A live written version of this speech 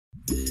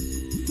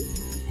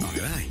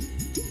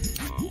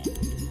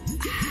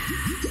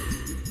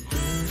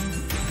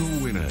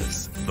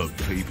The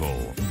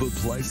people, the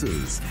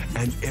places,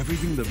 and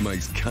everything that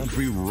makes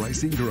country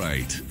racing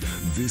great.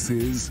 This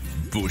is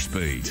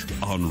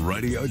Bushbeat on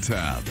Radio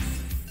Tab.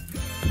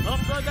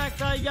 Off the back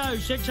they go,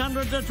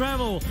 600 to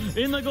travel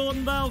in the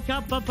Gordon Vale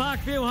Cup for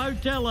Parkview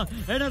Hotel,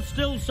 and it's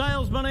still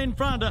Salesman in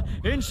front.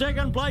 In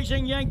second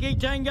placing Yankee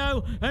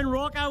Tango, and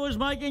Rocco is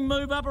making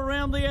move up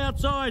around the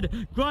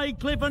outside. Grey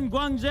Cliff and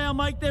Guangzhou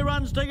make their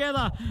runs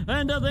together,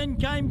 and then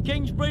came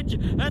Kingsbridge,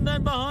 and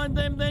then behind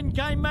them then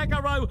came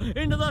Macaro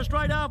into the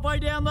straight. Halfway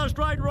down the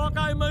straight,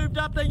 Rocco moved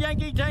up to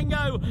Yankee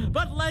Tango,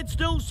 but led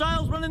still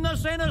Salesman in the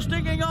centre,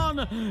 sticking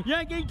on.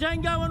 Yankee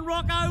Tango and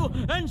Rocco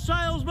and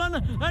Salesman,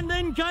 and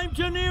then came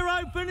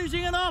Nero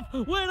finishing it off.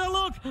 Where to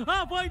look?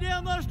 Halfway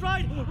down the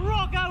straight.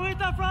 Rocco hit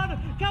the front.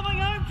 Coming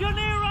home to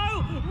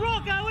Nero.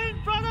 Rocco in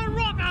front of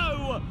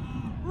Rocco.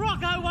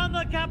 Rocco won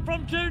the cup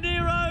from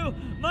Nero.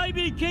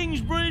 Maybe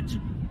Kingsbridge.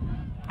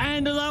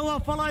 And they were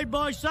followed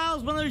by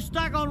Salesman, who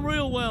stuck on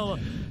real well.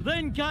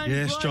 Then came...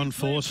 Yes, John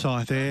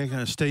Forsyth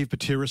there. Steve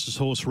Patiris'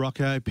 horse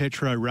Rocco.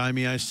 Petro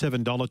Romeo,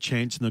 $7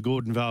 chance in the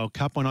Gordon Vale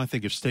Cup. When I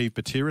think of Steve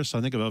Patiris,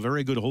 I think of a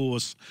very good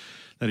horse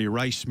that he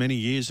raced many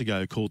years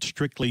ago called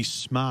Strictly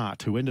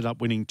Smart, who ended up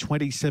winning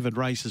 27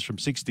 races from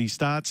 60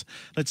 starts.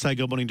 Let's say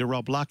good morning to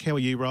Rob Luck. How are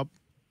you, Rob?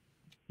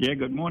 Yeah,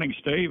 good morning,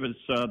 Steve. As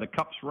the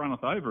Cups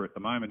runneth over at the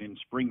moment in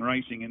spring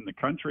racing in the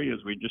country,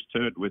 as we just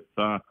heard with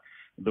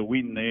the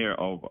win there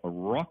of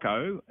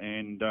Rocco,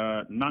 and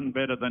none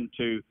better than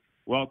to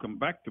welcome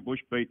back to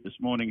Bushbeat this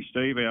morning,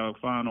 Steve, our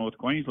Far North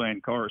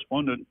Queensland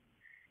correspondent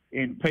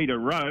in Peter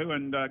Rowe.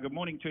 And good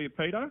morning to you,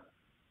 Peter.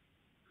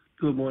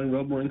 Good morning,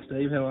 Rob. Morning,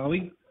 Steve. How are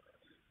we?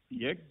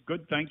 Yeah,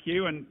 good, thank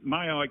you. And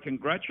may I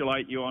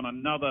congratulate you on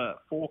another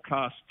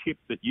forecast tip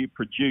that you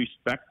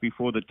produced back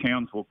before the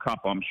Townsville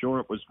Cup. I'm sure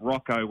it was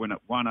Rocco when it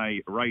won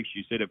a race.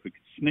 You said if it could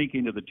sneak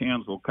into the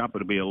Townsville Cup,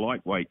 it'd be a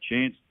lightweight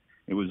chance.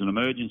 It was an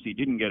emergency,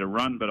 didn't get a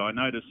run, but I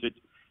noticed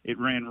it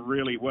ran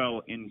really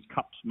well in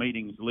Cups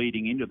meetings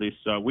leading into this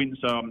win.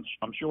 So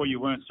I'm sure you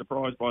weren't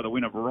surprised by the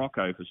win of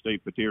Rocco for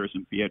Steve Patiris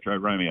and Pietro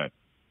Romeo.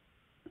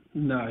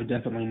 No,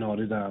 definitely not.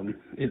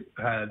 It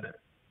had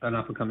an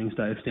up-and-coming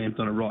stay stamped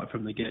on it right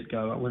from the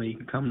get-go when he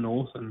could come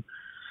north,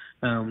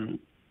 and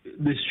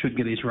this should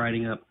get his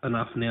rating up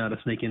enough now to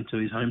sneak into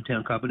his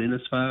hometown cup at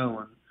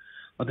Innisfail, and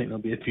I think there'll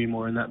be a few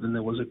more in that than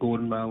there was at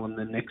Gordon Vale, and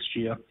then next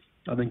year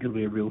I think it'll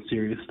be a real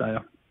serious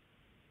stayer.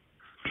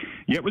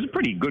 Yeah, it was a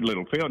pretty good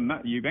little field, and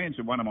you've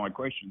answered one of my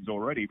questions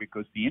already,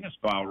 because the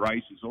Innisfail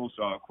race is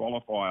also a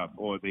qualifier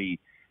for the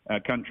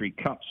Country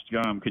Cups.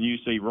 Can you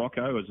see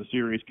Rocco as a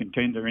serious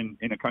contender in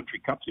a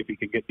Country Cups if he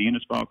can get the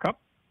Innisfail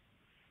Cup?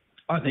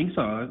 I think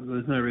so.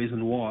 There's no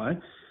reason why.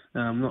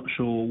 I'm not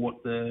sure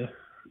what the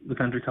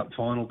Country Cup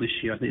final this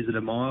year, is it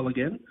a mile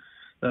again?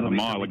 That'll a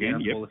mile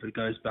again, yep. If it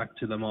goes back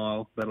to the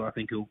mile, but I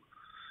think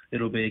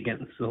it'll be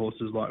against the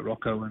horses like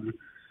Rocco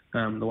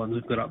and the ones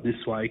we've got up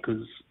this way,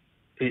 because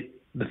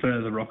the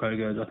further Rocco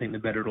goes, I think the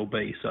better it'll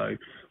be. So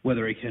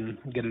whether he can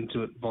get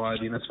into it via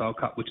the Innisfail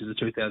Cup, which is a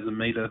 2,000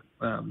 metre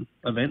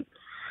event,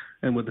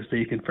 and whether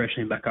Steve can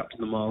freshen him back up to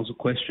the miles, a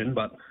question,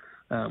 but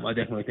I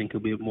definitely think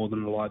he'll be more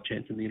than a live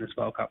chance in the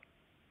Innisfail Cup.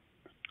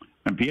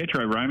 And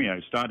Pietro Romeo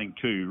starting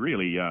to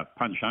really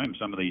punch home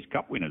some of these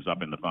cup winners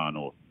up in the far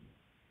north.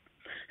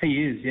 He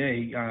is,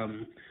 yeah.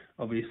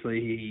 Obviously,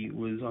 he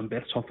was on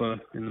best hopper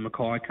in the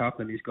Mackay Cup,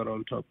 and he's got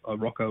on top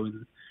Rocco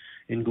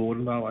in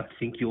Gordon Vale. I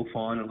think you'll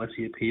find, unless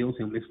he appeals,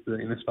 he'll miss the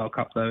Innisfail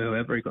Cup, though.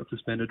 However, he got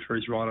suspended for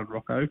his ride on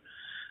Rocco,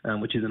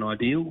 which isn't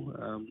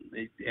ideal.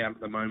 He's out at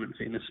the moment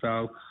for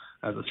Innisfail.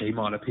 As I say, he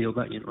might appeal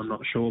that. I'm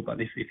not sure, but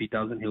if he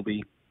doesn't, he'll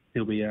be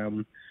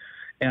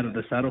out of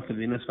the saddle for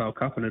the Innisfail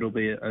Cup, and it'll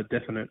be a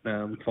definite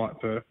fight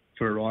for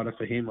a rider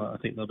for him. I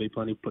think there'll be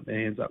plenty putting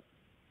their hands up.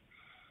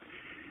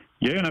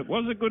 Yeah, and it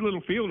was a good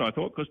little field, I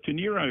thought, because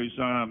Tenero's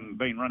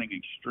been running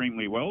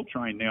extremely well,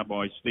 trained now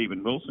by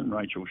Stephen Wilson,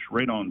 Rachel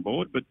Shred on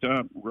board. But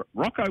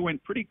Rocco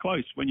went pretty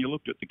close when you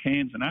looked at the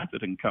Cairns and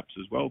Atherton Cups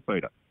as well,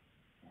 Peter.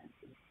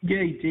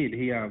 Yeah, he did.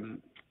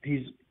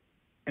 He's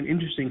an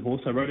interesting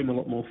horse. I rode him a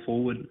lot more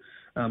forward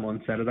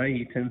on Saturday.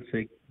 He tends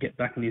to get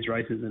back in his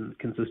races and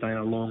can sustain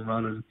a long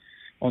run, and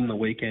on the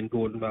weekend,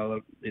 Gordon Vale,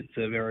 it's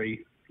a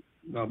very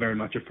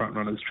much a front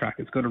runner's track.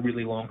 It's got a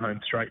really long home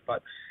straight,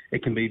 but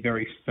it can be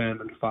very firm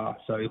and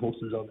fast. So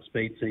horses on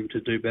speed seem to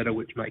do better,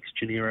 which makes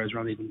Janero's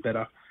run even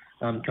better,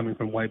 coming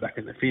from way back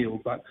in the field.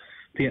 But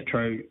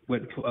Pietro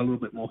went a little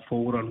bit more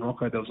forward on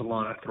Rocco. There was a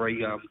line of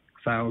three,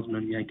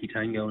 Salesman, Yankee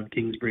Tango and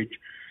Kingsbridge.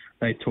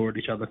 They tore at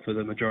each other for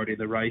the majority of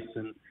the race,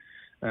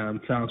 and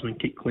Salesman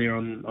kicked clear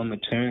on the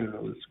turn, and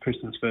it was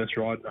Kristen's first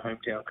ride in the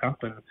Hometown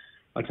Cup, and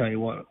I tell you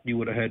what, you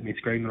would have heard me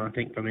screaming, I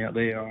think, from out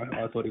there.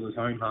 I thought he was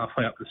home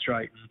halfway up the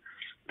straight, and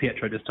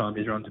Pietro just timed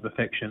his run to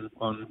perfection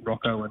on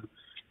Rocco,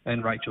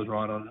 and Rachel's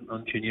ride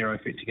on Tunero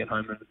fit to get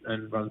home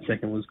and run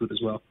second was good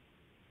as well.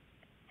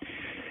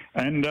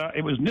 And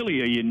it was nearly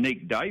a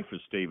unique day for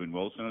Stephen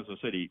Wilson. As I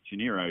said,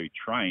 Tunero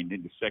trained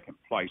into second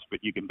place,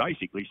 but you can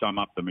basically sum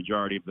up the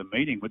majority of the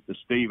meeting with the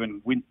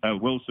Stephen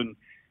Wilson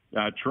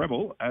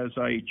treble as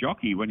a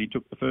jockey when he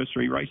took the first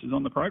three races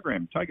on the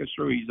program. Take us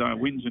through his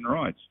wins and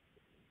rides.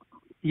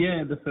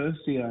 Yeah,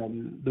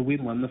 the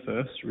win won the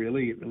first,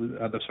 really. It was,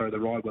 the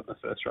ride won the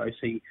first race.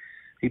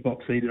 He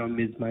box seated on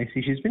Ms.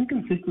 Macy. She's been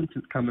consistent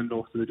since coming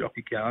north to the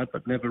jockey card,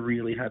 but never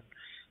really had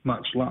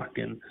much luck.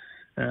 And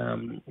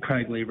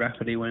Craig Lee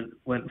Rafferty went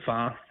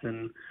fast,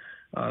 and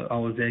I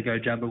was there. Go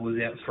Jabba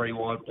was out 3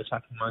 wide,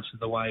 attacking most of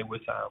the way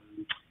with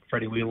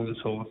Freddie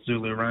Whelan's horse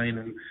Zulu Rain,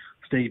 and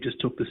Steve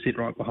just took the sit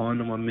right behind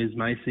him on Ms.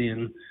 Macy.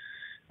 And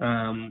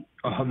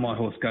my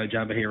horse Go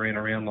Jabba, he ran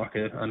around like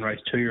an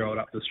unraced 2-year-old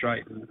up the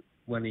straight, and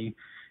when he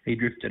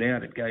drifted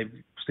out, it gave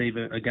Steve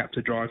a gap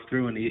to drive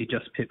through, and he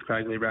just pipped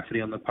Craig Lee Rafferty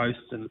on the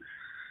posts. And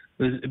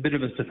it was a bit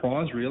of a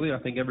surprise, really. I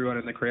think everyone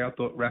in the crowd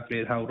thought Rafferty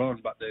had held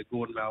on, but the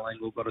Gordon Vale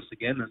angle got us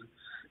again.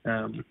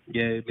 And,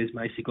 Ms.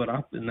 Macy got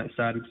up, and that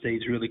started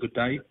Steve's really good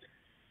day.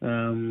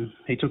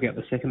 He took out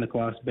the second of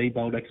Class B,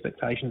 Bold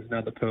Expectations,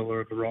 another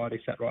pearler of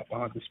variety, sat right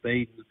behind the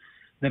speed, and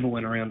never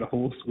went around a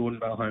horse. Gordon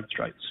Vale home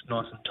straight's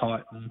nice and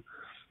tight, and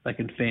they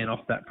can fan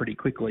off that pretty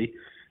quickly.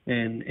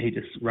 And he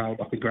just railed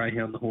like a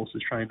greyhound. The horse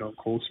was trained on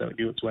course, so it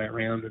knew its way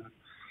around, and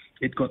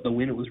it got the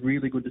win. It was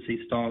really good to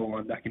see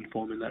Styleline back in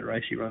form in that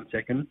race. She ran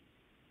second.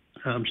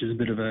 She's a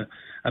bit of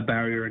a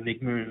barrier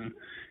enigma, and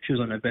she was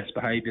on her best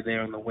behaviour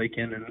there on the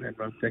weekend and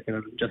run second.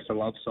 And Just a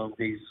Love Song,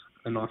 he's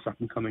a nice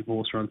up-and-coming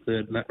horse, run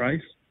third in that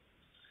race.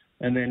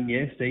 And then,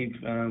 Steve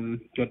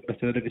got the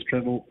third of his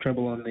treble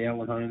on the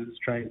Alan Holmes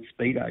trained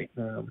Speed 8,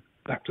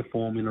 back to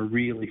form in a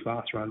really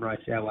fast run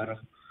race. Al Adam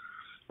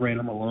ran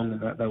them along,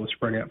 and they were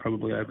spread out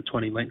probably over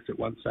 20 lengths at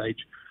one stage.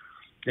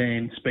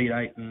 And Speed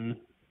 8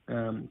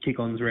 and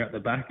Kick-Ons were out the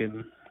back,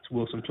 and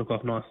Wilson took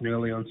off nice and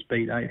early on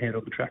Speed 8,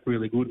 handled the track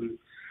really good, and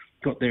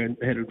got there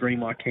ahead of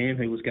Dream I Can,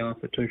 who was going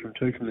for 2 from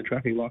 2 from the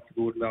track. He liked the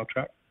Gordon Vale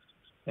track.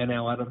 And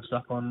Al Adam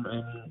stuck on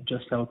and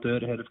just held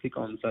third ahead of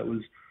Kick-On. So it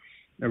was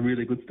a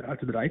really good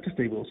start to the day for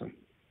Steve Wilson.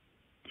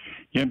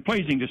 Yeah, and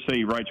pleasing to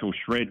see Rachel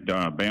Shred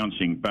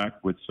bouncing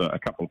back with a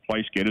couple of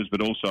place getters,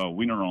 but also a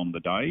winner on the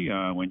day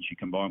when she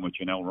combined with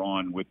Janelle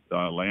Ryan with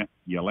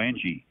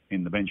Yalanji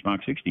in the Benchmark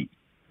 60.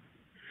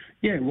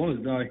 Yeah, it was.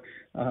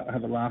 I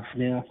have a laugh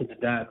now for the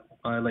dad.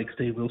 I legged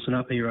Steve Wilson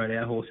up. He rode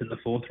our horse in the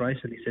 4th race,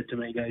 and he said to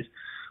me, he goes,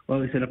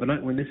 well, he said, if I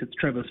don't win this, it's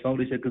Trevor's fault.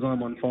 He said, because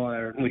I'm on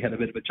fire. And we had a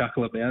bit of a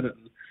chuckle about it.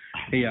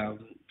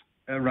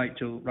 And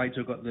Rachel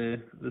got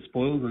the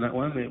spoils in that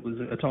one. It was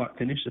a tight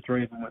finish. The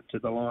 3 of them went to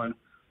the line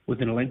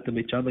within a length of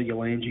each other.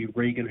 Yalanji,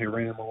 Regan, who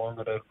ran them along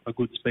at a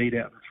good speed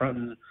out in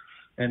front,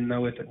 and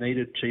no effort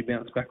needed. She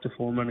bounced back to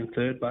form running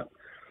third. But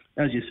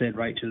as you said,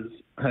 Rachel's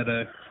had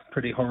a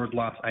pretty horrid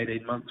last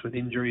 18 months with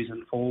injuries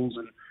and falls,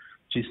 and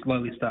she's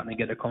slowly starting to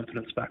get her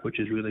confidence back, which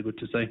is really good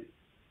to see.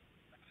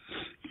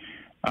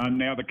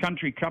 Now, the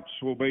Country Cups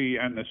will be,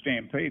 and the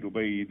Stampede will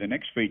be the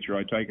next feature,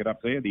 I take it,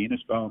 up there, the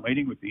Innisfail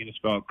meeting with the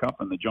Innisfail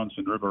Cup and the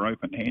Johnson River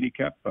Open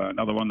Handicap,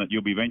 another one that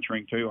you'll be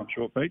venturing to, I'm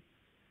sure, Pete?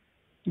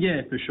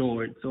 Yeah, for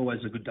sure. It's always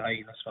a good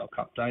day, Innisfail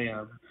Cup day.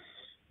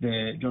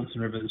 The Johnson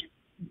River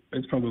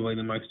is probably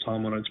the most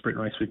time-honoured sprint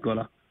race we've got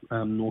up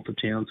north of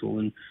Townsville,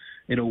 and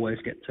it always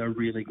gets a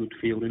really good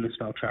field.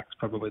 Innisfail track's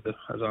probably,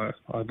 as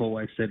I've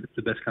always said, it's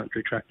the best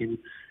country track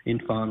in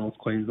far north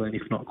Queensland,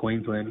 if not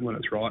Queensland, when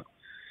it's right.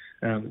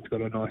 It's got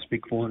a nice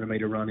big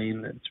 400-metre run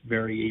in. It's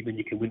very even.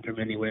 You can win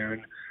from anywhere,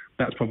 and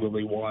that's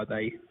probably why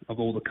of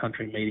all the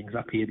country meetings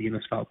up here, the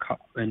Innisfail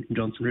Cup and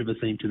Johnson River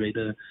seem to be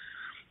the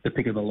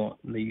pick of the lot.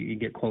 You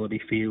get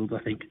quality fields.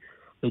 I think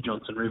the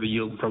Johnson River,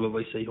 you'll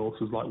probably see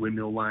horses like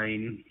Windmill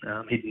Lane,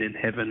 Hidden in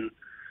Heaven.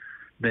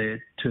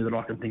 They're two that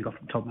I can think off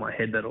the top of my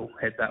head that'll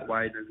head that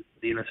way.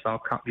 The Innisfail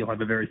Cup, you'll have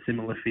a very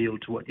similar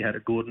field to what you had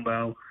at Gordon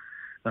Vale.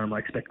 I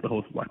expect the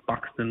horse like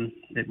Buxton,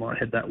 it might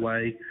head that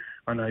way.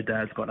 I know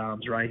Dad's got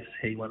Arms Race.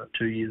 He won it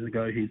 2 years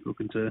ago. He's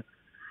looking to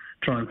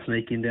try and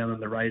sneak in down in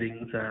the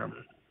ratings.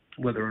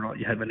 Whether or not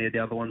you have any of the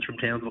other ones from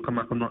Townsville come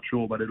up, I'm not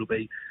sure, but it'll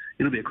be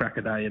a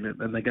cracker day,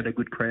 and they get a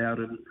good crowd,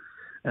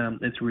 and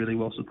it's really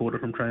well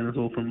supported from trainers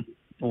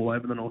all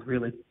over the north,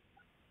 really.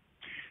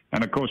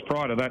 And of course,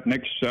 prior to that,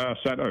 next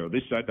Saturday, or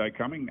this Saturday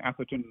coming,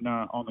 Atherton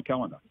on the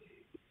calendar.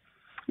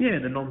 Yeah,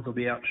 the noms will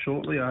be out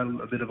shortly. I had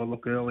a bit of a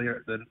look earlier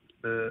at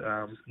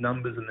the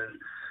numbers, and there's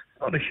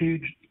not a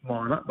huge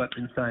lineup, but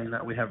in saying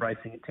that, we have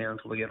racing at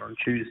Townsville again on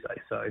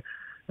Tuesday, so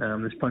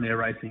there's plenty of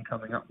racing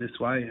coming up this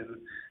way,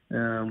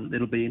 and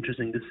it'll be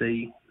interesting to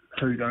see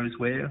who goes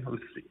where with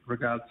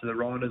regards to the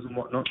riders and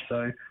whatnot.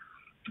 So,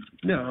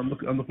 yeah, I'm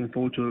looking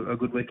forward to a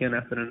good weekend.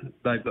 Atherton,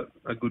 they've got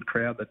a good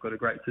crowd. They've got a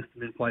great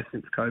system in place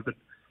since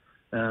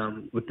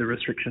COVID with the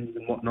restrictions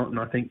and whatnot, and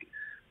I think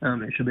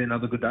it should be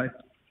another good day.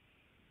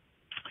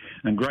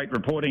 And great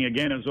reporting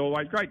again, as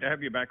always. Great to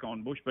have you back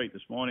on Bushbeat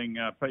this morning.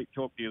 Pete,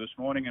 talked to you this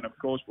morning, and of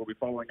course we'll be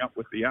following up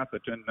with the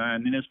Atherton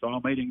and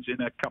Innisfail meetings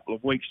in a couple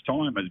of weeks'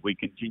 time as we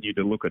continue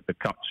to look at the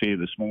Cups here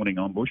this morning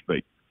on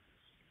Bushbeat.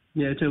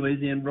 Yeah, too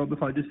easy. And Rob,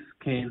 if I just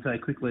can say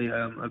quickly,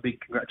 a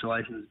big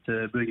congratulations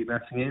to Boogie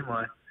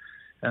Massingham.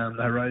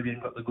 The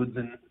Harrovian got the goods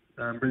in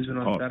Brisbane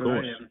on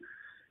Saturday,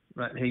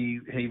 and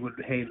he would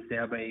hands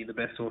down be the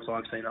best horse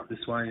I've seen up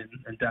this way,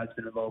 and Dad's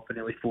been involved for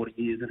nearly 40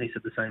 years, and he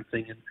said the same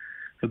thing. And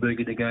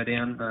Boogie to go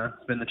down,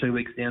 spend the 2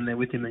 weeks down there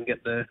with him and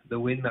get the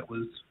win. That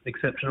was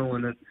exceptional,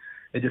 and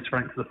it just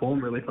ranks the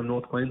form really from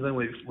North Queensland.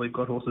 We've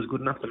got horses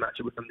good enough to match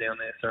it with them down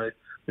there. So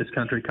this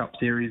Country Cup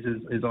series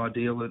is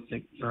ideal at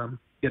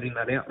getting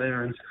that out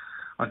there, and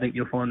I think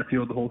you'll find a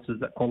few of the horses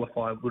that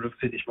qualify would have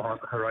finished behind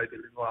the Harrogan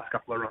in the last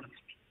couple of runs.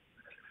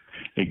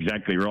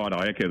 Exactly right.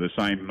 I echo the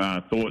same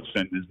thoughts,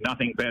 and there's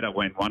nothing better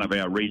when one of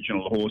our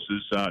regional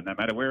horses, no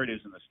matter where it is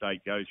in the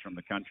state, goes from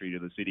the country to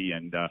the city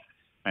and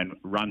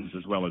runs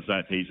as well as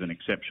that. He's an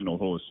exceptional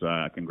horse.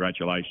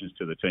 Congratulations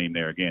to the team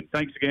there again.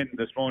 Thanks again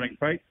this morning,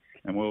 Pete,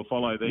 and we'll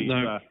follow these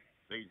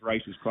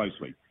races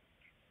closely.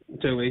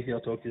 Too easy.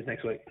 I'll talk to you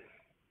next week.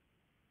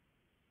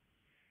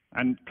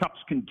 And Cups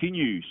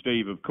continue,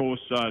 Steve. Of course,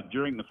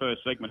 during the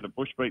first segment of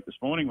Bushbeat this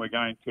morning, we're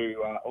going to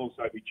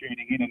also be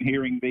tuning in and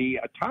hearing the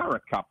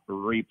Tara Cup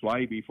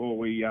replay before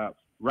we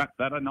wrap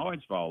that at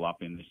Nidesville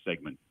up in this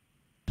segment.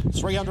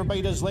 300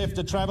 metres left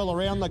to travel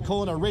around the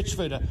corner.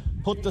 Richford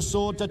put the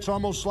sword to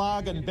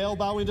Trommelschlag and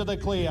Belbo into the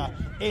clear.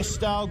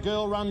 Estelle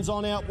Girl runs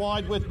on out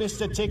wide with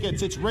Mr.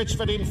 Tickets. It's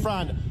Richford in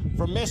front.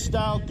 From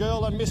Estelle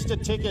Girl and Mr.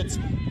 Tickets.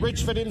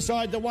 Richford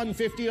inside the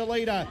 150 a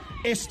leader.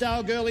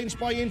 Estelle Girl inch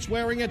by inch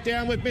wearing it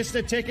down with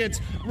Mr.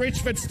 Tickets.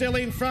 Richford still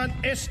in front.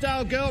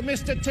 Estelle Girl,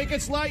 Mr.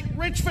 Tickets late.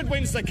 Richford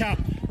wins the cup.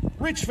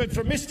 Richford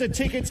from Mr.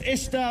 Tickets,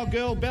 Estelle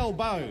Girl,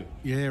 Belbo.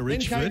 Yeah,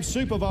 Richford. Then came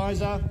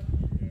Supervisor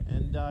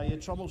and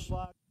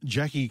Trommelschlag.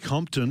 Jackie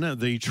Compton,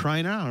 the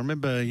trainer. I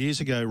remember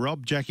years ago,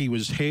 Rob, Jackie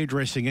was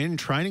hairdressing and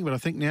training, but I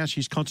think now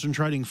she's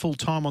concentrating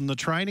full-time on the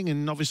training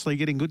and obviously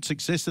getting good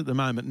success at the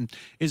moment. And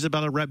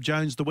Isabella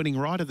Rapp-Jones, the winning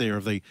rider there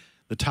of the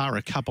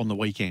Tara Cup on the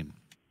weekend.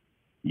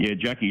 Yeah,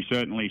 Jackie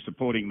certainly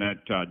supporting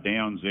that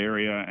Downs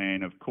area,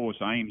 and of course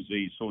aims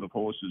these sort of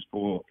horses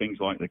for things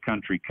like the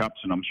Country Cups,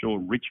 and I'm sure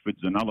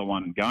Richford's another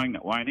one going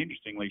that way. And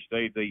interestingly,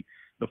 Steve,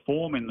 the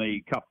form in the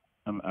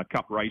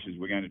Cup races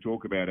we're going to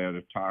talk about out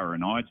of Tara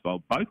and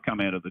Eidsvold both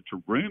come out of the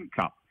Taroom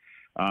Cup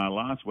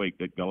last week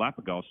that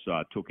Galapagos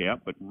took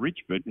out. But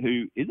Richford,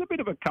 who is a bit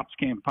of a Cups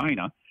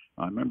campaigner,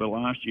 I remember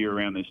last year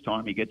around this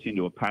time he gets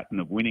into a pattern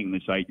of winning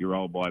this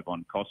 8-year-old by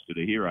Von Costa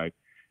de Hero,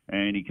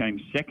 and he came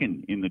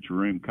second in the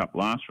Taroom Cup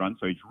last run,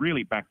 so he's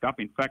really backed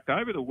up. In fact,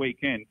 over the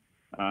weekend,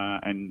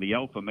 and the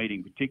Alpha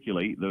meeting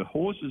particularly, the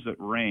horses that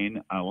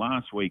ran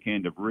last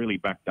weekend have really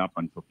backed up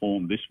and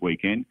performed this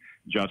weekend,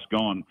 just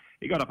gone.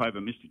 He got up over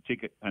Mr.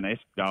 Ticket and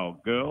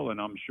Estelle Girl,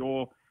 and I'm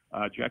sure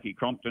Jackie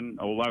Crompton,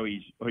 although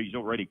he's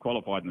already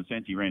qualified in the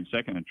sense he ran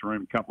second in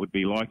Taroom Cup, would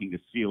be liking to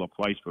seal a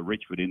place for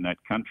Richford in that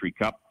Country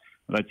Cup.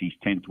 That's his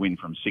 10th win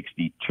from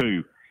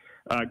 62.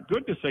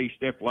 Good to see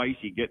Steph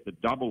Lacey get the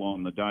double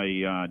on the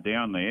day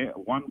down there.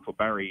 One for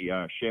Barry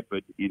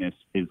Shepherd in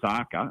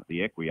Izaka,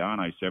 the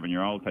Equiano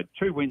 7-year-old. Had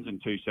 2 wins in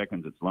 2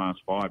 seconds its last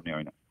 5 now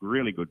in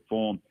really good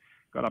form.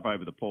 Got up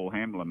over the Paul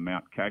Hamlin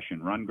Mount Cash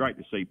and Run. Great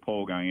to see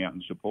Paul going out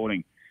and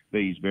supporting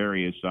these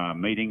various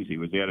meetings. He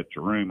was out at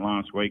Taroom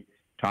last week,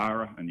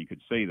 Tara, and you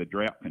could see the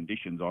drought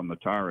conditions on the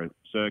Tara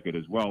circuit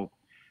as well.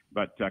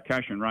 But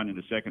Cash and Run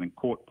into second and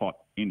Court Pot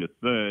into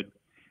third.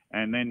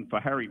 And then for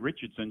Harry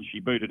Richardson, she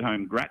booted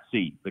home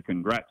Grazie, the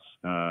Congrats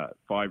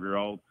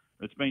 5-year-old.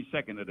 It's been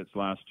second at its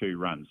last 2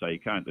 runs, so you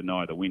can't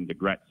deny the win to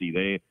Grazie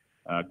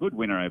there. Good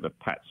winner over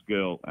Pat's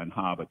Girl and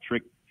Harbour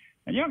Trick.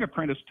 And young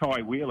apprentice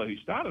Ty Wheeler, who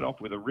started off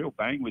with a real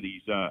bang with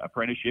his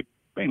apprenticeship,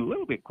 been a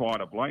little bit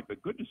quiet of late,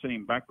 but good to see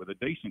him back with a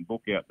decent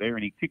book out there.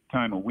 And he kicked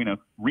home a winner,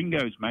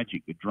 Ringo's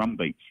Magic, the drum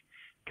beats.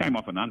 Came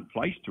off an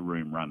unplaced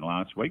Taroom run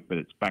last week, but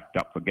it's backed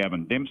up for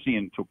Gavin Dempsey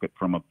and took it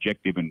from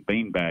Objective and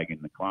Beanbag in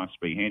the Class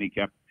B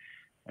handicap.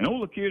 And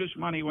all the cutest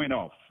money went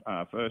off,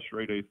 first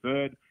through to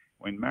third,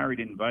 when Married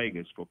in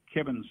Vegas for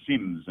Kevin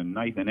Sims and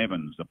Nathan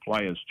Evans, the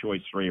Player's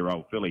Choice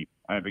 3-year-old filly.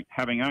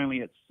 Having only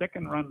its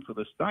second run for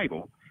the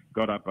stable,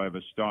 got up over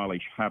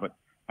Stylish Habit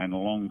and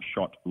Long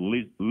Shot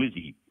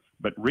Lizzie.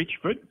 But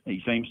Richford,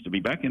 he seems to be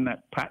back in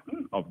that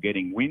pattern of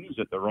getting wins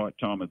at the right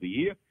time of the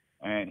year,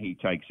 and he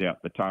takes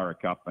out the Tara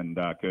Cup, and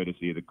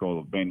courtesy of the call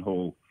of Ben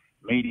Hall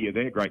Media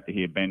there. Great to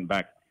hear Ben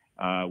back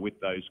with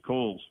those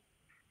calls.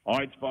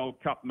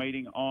 Eidsvold Cup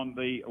meeting on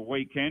the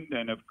weekend,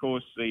 and of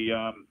course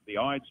the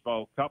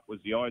Eidsvold Cup was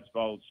the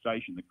Eidsvold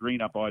Station, the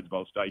Green Up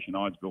Eidsvold Station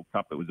Eidsvold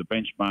Cup. It was a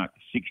benchmark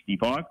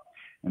 65,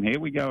 and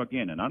here we go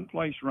again. An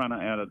unplaced runner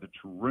out of the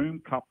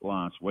Taroom Cup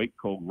last week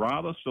called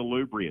Rather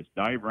Salubrious.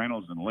 Dave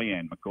Reynolds and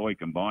Leanne McCoy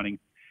combining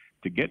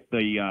to get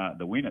the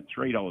win at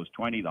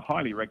 $3.20. The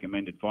highly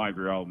recommended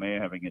 5-year-old mare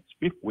having its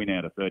 5th win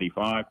out of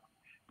 35.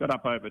 Got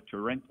up over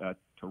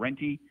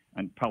Torrenti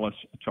and Palace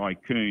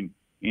Tycoon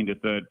into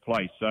 3rd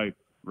place. So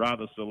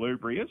Rather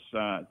Salubrious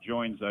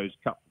joins those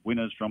Cup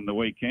winners from the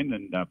weekend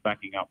and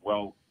backing up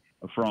well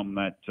from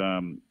that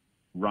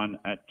run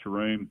at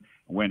Taroom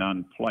when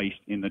unplaced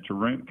in the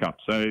Taroom Cup.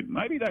 So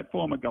maybe that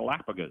former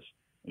Galapagos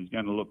is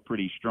going to look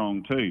pretty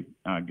strong too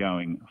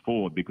going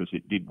forward, because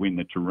it did win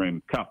the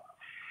Taroom Cup.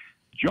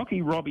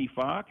 Jockey Robbie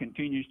Farr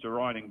continues to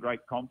ride in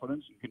great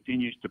confidence and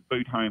continues to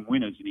boot home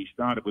winners, and he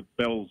started with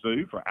Belle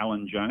Zoo for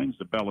Alan Jones,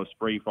 the Bella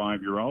Spree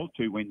 5-year-old,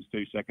 2 wins,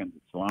 2 seconds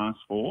its last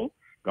 4.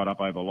 got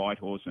up over Light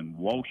Horse and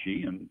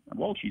Walshy. And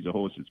Walshy's a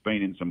horse that's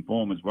been in some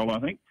form as well, I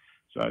think.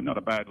 So not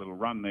a bad little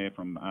run there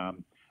from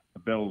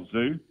Bell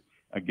Zoo.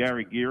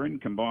 Gary Gearin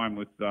combined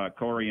with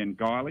Corey and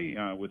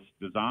Guiley with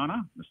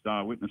Dazana, the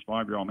Star Witness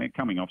 5-year-old mare,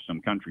 coming off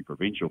some country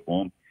provincial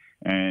form.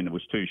 And it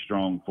was too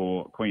strong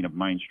for Queen of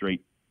Main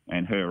Street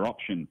and her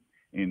option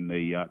in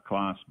the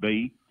Class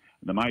B.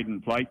 The maiden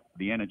plate,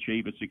 the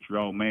Anachiever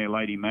 6-year-old mare,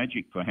 Lady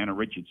Magic, for Hannah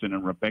Richardson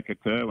and Rebecca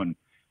Kerr. And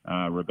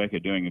Rebecca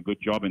doing a good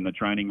job in the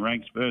training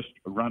ranks. First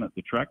run at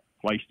the track,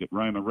 placed at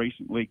Roma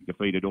recently,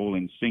 defeated All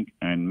in Sync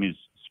and Ms.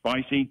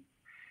 Spicy.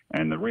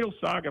 And the real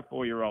saga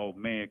 4-year-old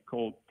mare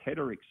called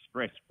Tedder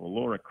Express for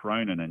Laura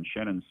Cronin and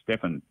Shannon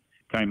Steffen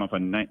came off a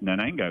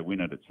Nanango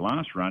win at its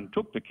last run,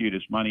 took the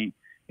cutest money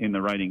in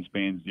the ratings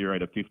band 0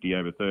 to 50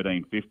 over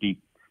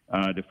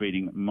 13.50,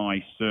 defeating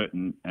My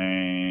Certain,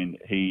 and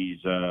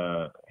he's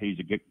a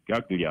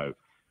Guglio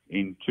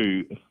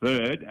into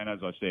third. And as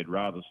I said,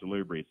 rather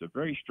salubrious. A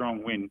very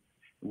strong win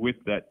with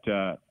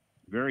that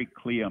very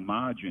clear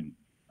margin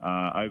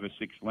over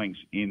 6 lengths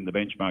in the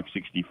Benchmark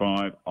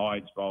 65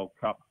 Eidsvoll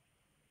Cup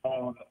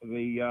on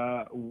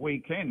the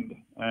weekend.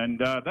 And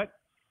that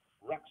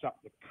wraps up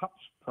the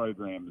Cups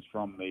programs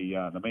from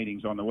the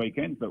meetings on the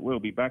weekend. But we'll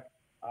be back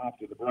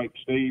after the break,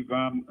 Steve,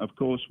 of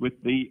course, with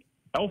the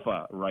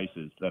Alpha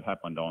races that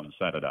happened on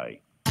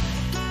Saturday.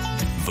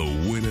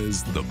 The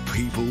winners, the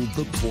people,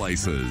 the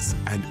places,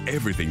 and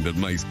everything that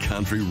makes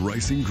country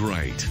racing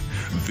great.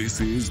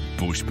 This is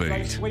Bush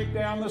They Beat. sweep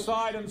down the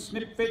side and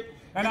Snip Fit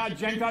and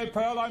Argento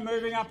Perlo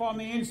moving up on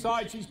the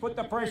inside. She's put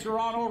the pressure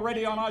on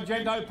already on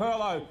Argento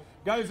Perlo.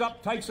 Goes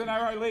up, takes a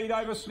narrow lead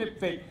over Snip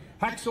Fit.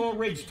 Hacksaw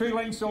Ridge 2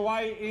 lengths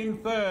away in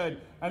third.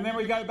 And then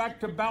we go back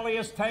to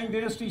Ballius, Tang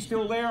Dynasty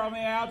still there on the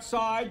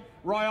outside.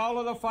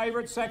 Ryola the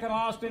favourite, second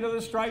last into the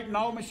straight. And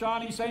Old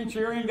Mashani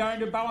Centurion going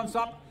to balance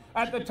up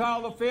at the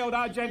tail of the field.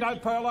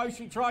 Argento Perlo,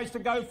 she tries to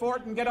go for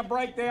it and get a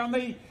break down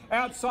the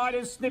outside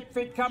as Snip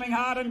Fit coming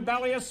hard and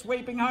Ballius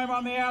sweeping home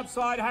on the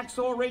outside.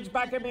 Hacksaw Ridge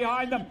back and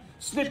behind them.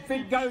 Snip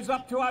Fit goes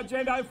up to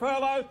Argento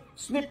Perlo.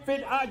 Snip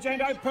Fit,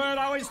 Argento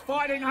Perlo is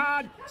fighting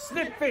hard.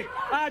 Snip Fit,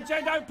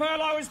 Argento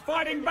Perlo is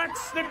fighting back.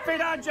 Snip Fit,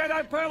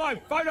 Argento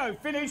Perlo. Photo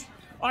finish.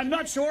 I'm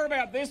not sure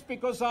about this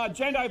because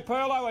Argento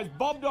Perlo has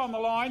bobbed on the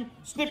line.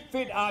 Snip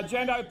Fit,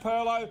 Argento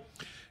Perlo.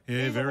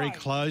 Yeah, very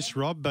close,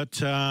 Rob, but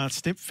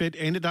Snip Fit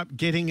ended up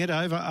getting it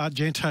over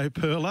Argento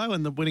Perlo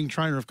and the winning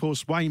trainer, of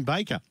course, Wayne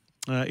Baker,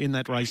 in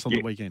that race on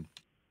the weekend.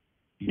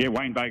 Yeah,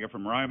 Wayne Baker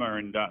from Roma.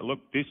 And look,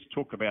 this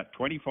took about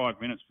 25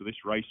 minutes for this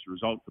race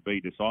result to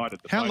be decided.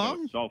 How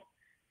long? Itself,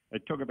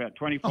 it took about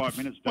 25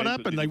 minutes. What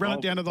happened? They ran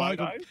it down to the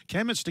local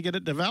chemist to get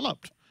it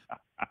developed.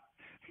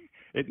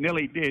 It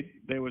nearly did.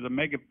 There was a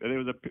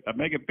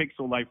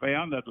megapixel they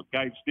found that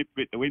gave Snip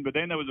Fit the win, but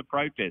then there was a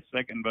protest,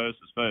 second versus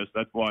first.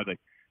 That's why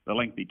the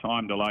lengthy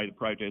time delay, the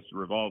protests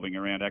revolving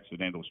around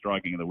accidental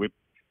striking of the whip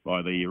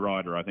by the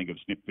rider, I think, of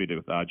Snip Fit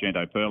with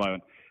Argento Perlo.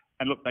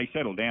 And look, they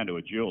settled down to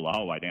a duel the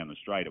whole way down the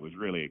straight. It was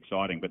really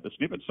exciting. But the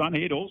Snippet Son,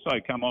 he had also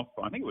come off,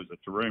 I think it was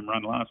a Taroom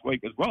run last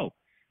week as well.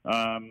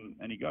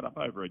 And he got up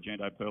over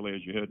Argento Perlo,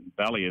 as you heard, in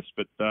Ballius.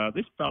 But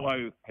this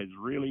fellow has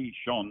really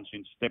shone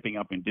since stepping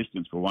up in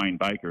distance for Wayne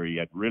Baker. He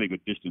had really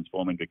good distance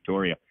form in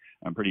Victoria.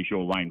 I'm pretty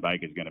sure Wayne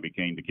Baker's going to be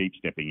keen to keep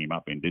stepping him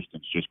up in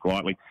distance just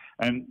quietly.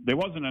 And there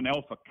wasn't an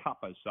Alpha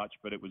Cup as such,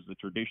 but it was the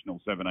traditional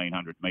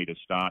 1,700-metre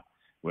start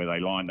where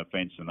they line the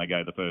fence and they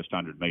go the first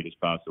 100 metres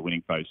past the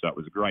winning post. So it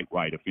was a great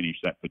way to finish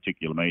that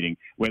particular meeting,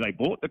 where they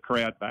brought the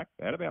crowd back.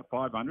 They had about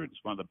 500. It's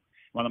one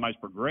of the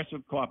most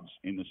progressive clubs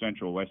in the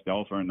Central West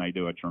Alpha, and they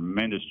do a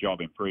tremendous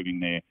job improving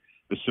their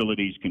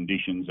facilities,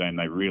 conditions, and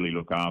they really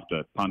look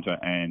after punter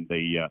and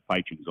the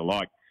patrons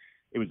alike.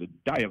 It was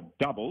a day of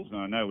doubles, and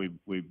I know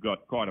we've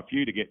got quite a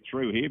few to get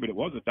through here, but it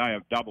was a day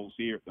of doubles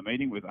here at the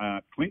meeting with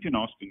Clinton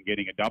Austin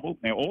getting a double.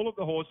 Now, all of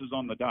the horses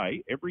on the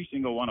day, every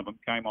single one of them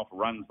came off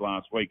runs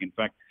last week. In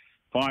fact,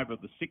 5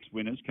 of the 6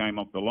 winners came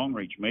off the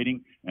Longreach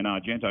meeting, and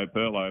Argento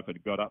Perlo, if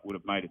it got up, would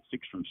have made it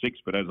 6 from 6.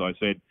 But as I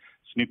said,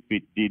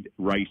 Snipfit did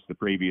race the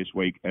previous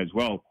week as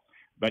well.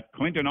 But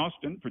Clinton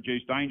Austin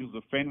produced Angels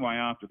of Fenway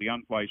after the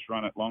unplaced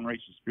run at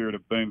Longreach. The Spirit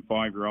of Boom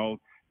 5-year-old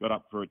got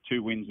up for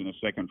 2 wins and a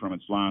second from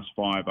its last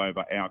 5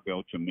 over Our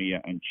Girl Tamia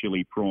and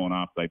Chili Prawn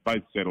after they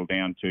both settled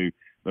down to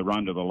the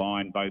run to the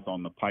line, both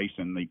on the pace,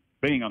 and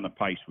being on the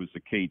pace was the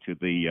key to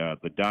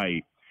the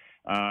day.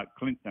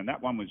 Clinton, and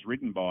that one was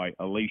ridden by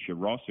Alicia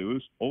Ross, who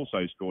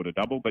also scored a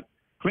double. But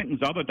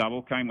Clinton's other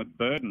double came with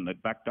Burden,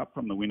 that backed up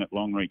from the win at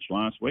Longreach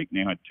last week.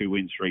 Now had 2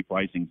 wins, 3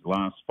 placings,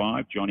 last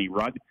 5. Johnny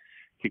Rudd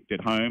kicked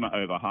it home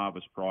over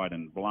Harvest Pride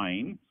and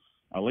Blaine.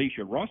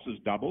 Alicia Ross's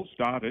double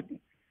started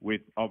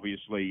with,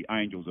 obviously,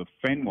 Angels of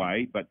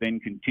Fenway, but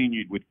then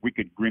continued with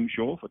Wicked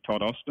Grimshaw for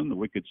Todd Austin, the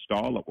Wicked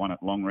Style that won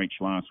at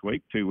Longreach last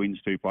week. 2 wins,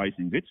 2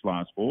 placings, its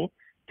last 4.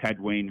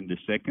 Tadween into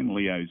second,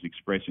 Leo's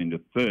Express into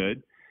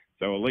third.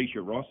 So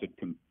Alicia Ross had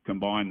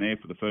combined there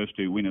for the first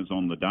 2 winners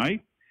on the day.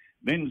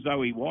 Then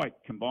Zoe White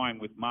combined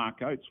with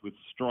Mark Oates with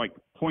Strike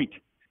Point.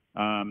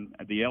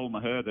 The El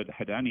Maher that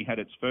had only had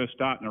its first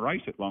start in a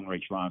race at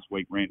Longreach last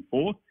week ran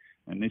 4th,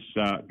 and this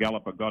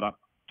galloper got up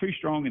too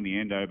strong in the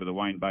end over the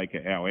Wayne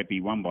Baker Our Epi,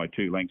 won by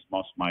 2 lengths,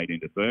 Moss Made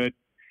into third.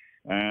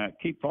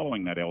 Keep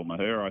following that El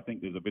Maher. I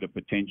think there's a bit of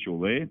potential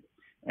there.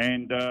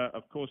 And,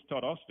 of course,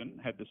 Todd Austin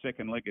had the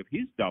second leg of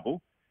his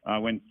double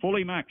when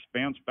Fully Max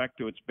bounced back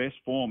to its best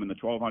form in the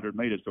 1,200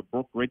 metres for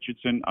Brooke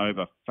Richardson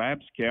over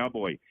Fabs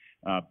Cowboy.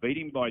 Beat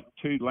him by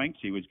 2 lengths.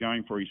 He was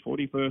going for his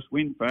 41st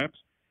win, Fabs.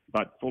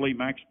 But Fully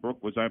Max,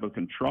 Brooke was able to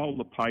control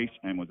the pace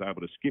and was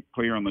able to skip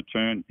clear on the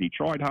turn. He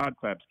tried hard,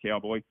 Fabs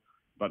Cowboy.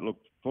 But look,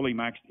 Fully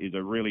Max is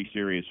a really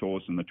serious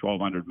horse, and the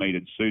 1,200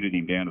 metres suited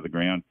him down to the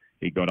ground.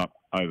 He got up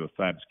over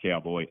Fabs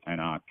Cowboy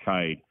and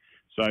Arcade.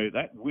 So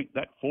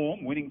that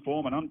form, winning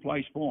form and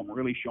unplaced form,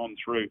 really shone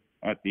through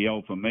at the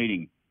Alpha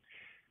meeting.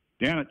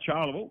 Down at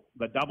Charleville,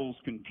 the doubles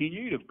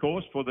continued, of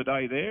course, for the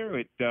day there.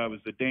 It was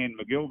the Dan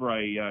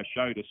McGilvray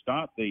show to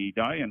start the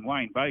day, and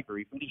Wayne Baker,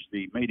 he finished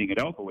the meeting at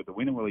Alpha with the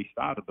winner. Well, he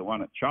started the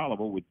one at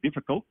Charleville with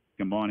Difficult,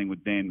 combining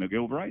with Dan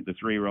McGilvray, the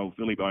 3-year-old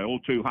filly by All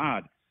Too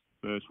Hard.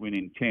 First win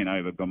in 10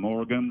 over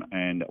Glamorgan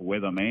and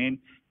Weatherman.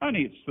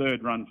 Only its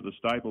third run for the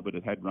stable, but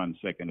it had run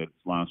second at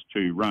its last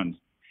 2 runs.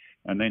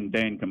 And then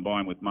Dan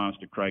combined with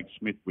Master Craig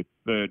Smith with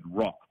Third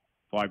Rock,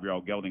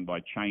 5-year-old gelding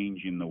by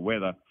Change in the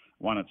Weather.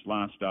 Won its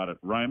last start at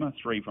Roma,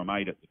 3 from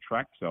 8 at the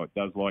track, so it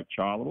does like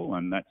Charleville,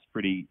 and that's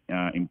pretty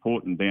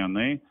important down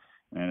there.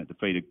 And it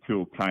defeated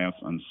Cool Chaos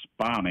and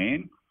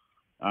Sparman.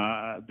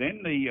 Then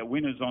the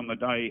winners on the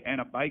day,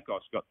 Anna Bakos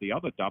got the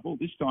other double,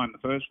 this time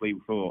firstly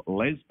for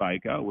Les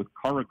Baker with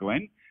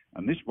Corriglen,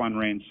 and this one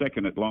ran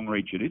second at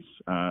Longreach at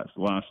its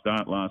last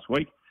start last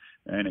week,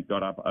 and it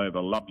got up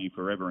over Love You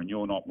Forever and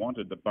You're Not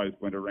Wanted, that both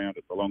went around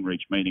at the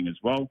Longreach meeting as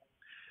well.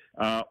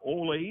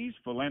 All Ease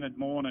for Leonard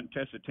Morn and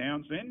Tessa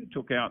Townsend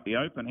took out the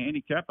open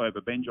handicap over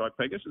Benjai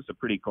Pegasus, a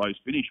pretty close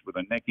finish with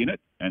a neck in it,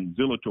 and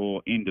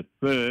Zillator into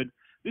third.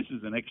 This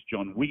is an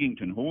ex-John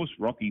Wigington horse,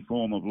 rocky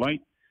form of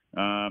late.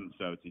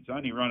 So it's its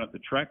only run at the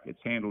track. It's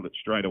handled it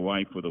straight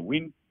away for the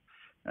win.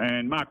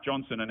 And Mark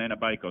Johnson and Anna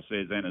Bakos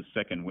says Anna's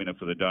second winner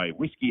for the day.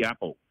 Whiskey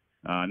Apple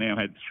now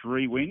had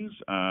 3 wins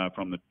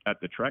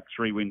at the track,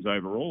 3 wins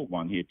overall,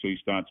 one here 2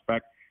 starts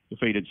back.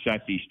 Defeated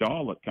Sassy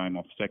Style that came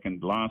off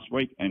second last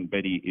week, and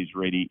Betty is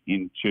ready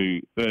into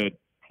third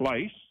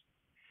place.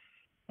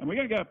 And we're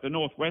going to go up the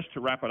Northwest to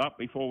wrap it up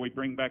before we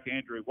bring back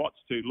Andrew Watts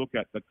to look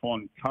at the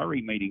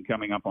Cloncurry meeting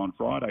coming up on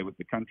Friday with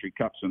the Country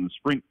Cups and the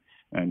Sprint.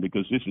 And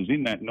because this is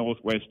in that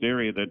Northwest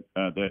area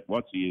that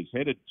Watsy is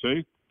headed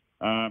to.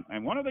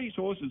 And one of these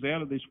horses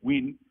out of this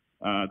win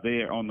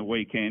there on the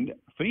weekend,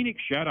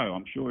 Phoenix Shadow,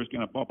 I'm sure is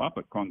going to pop up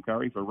at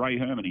Cloncurry for Ray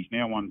Herman. He's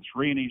now won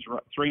 3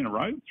 in a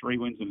row, 3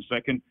 wins in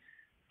second,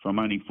 from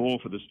only 4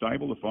 for the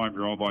stable, the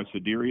 5-year-old by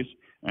Siderius,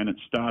 and it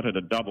started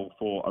a double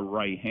for a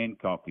Ray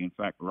Hancock. In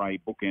fact, Ray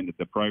bookended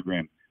the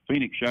program.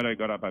 Phoenix Shadow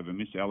got up over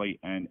Miss Ellie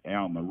and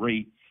Al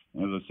Marie.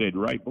 And as I said,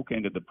 Ray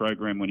bookended the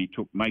program when he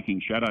took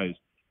Making Shadows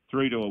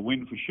through to a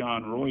win for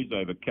Sean Roy's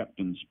over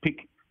Captain's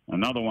Pick,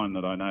 another one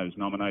that I know is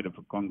nominated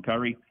for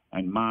Cloncurry,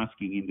 and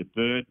Masking into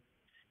third.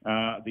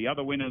 The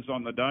other winners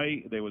on the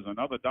day, there was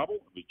another double.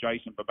 It was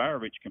Jason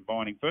Babarovich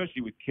combining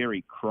firstly with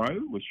Kerry Crow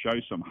with Show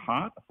Some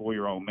Heart. A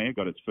 4-year-old mare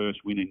got its first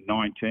win in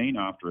 19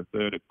 after a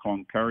third at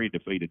Cloncurry,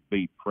 defeated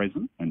Be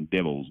Present and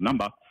Devil's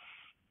Number.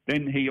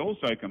 Then he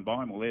also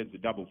combined, well, there's the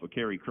double for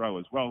Kerry Crow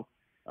as well.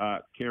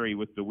 Kerry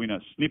with the winner,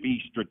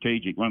 Snippy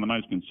Strategic, one of the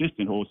most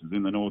consistent horses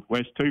in the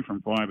Northwest, 2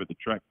 from 5 at the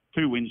track,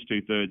 2 wins,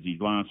 2 thirds his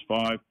last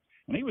 5.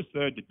 And he was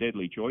third to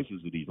Deadly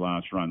Choices at his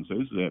last run, so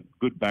this is a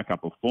good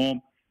backup of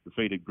form.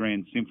 Defeated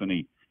Grand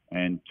Symphony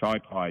and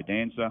Type High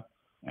Dancer.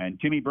 And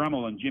Timmy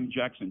Brummel and Jim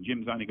Jackson.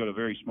 Jim's only got a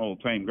very small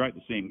team. Great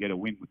to see him get a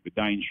win with the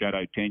Dane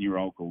Shadow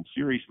 10-year-old called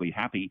Seriously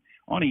Happy.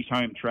 On his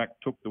home track,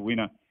 took the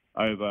winner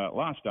over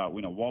last start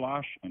winner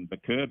Wallash and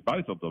Bakir.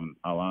 Both of them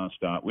are last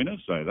start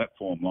winners, so that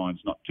form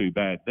line's not too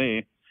bad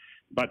there.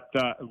 But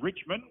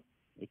Richmond,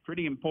 a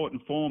pretty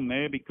important form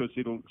there because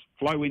it'll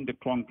flow into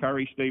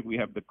Cloncurry, Steve. We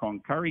have the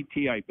Cloncurry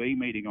TAB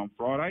meeting on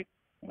Friday.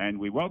 And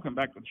we welcome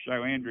back to the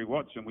show Andrew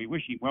Watts, and we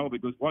wish him well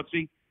because,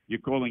 Watsy, you're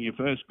calling your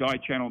first Sky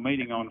Channel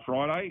meeting on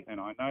Friday, and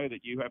I know that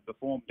you have the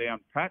form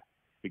down pat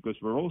because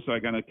we're also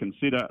going to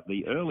consider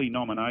the early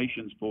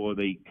nominations for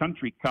the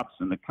Country Cups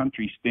and the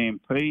Country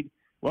Stampede.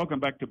 Welcome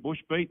back to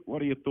Bushbeat.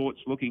 What are your thoughts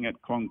looking at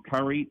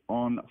Cloncurry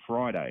on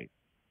Friday?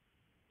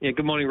 Yeah,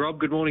 good morning,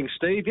 Rob. Good morning,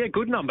 Steve. Yeah,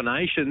 good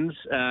nominations.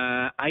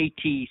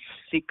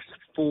 86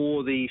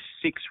 for the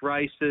 6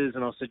 races,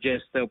 and I'll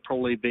suggest there'll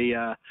probably be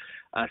a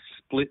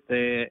split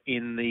there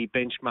in the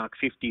benchmark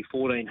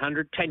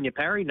 50-1400. Tanya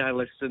Parry, no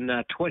less than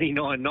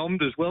 29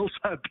 nommed as well,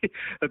 so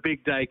a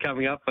big day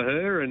coming up for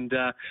her. And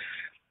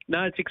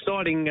no, it's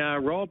exciting,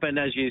 Rob. And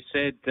as you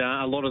said,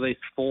 a lot of this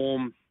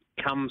form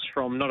comes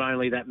from not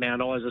only that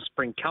Mount Isa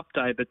Spring Cup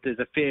Day, but there's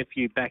a fair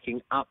few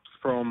backing up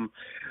from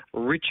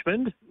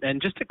Richmond.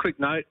 And just a quick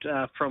note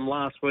from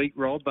last week,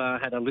 Rob,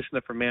 had a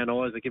listener from Mount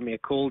Isa give me a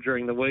call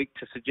during the week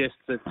to suggest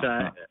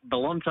that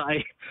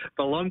Bellante,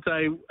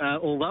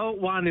 although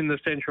it won in the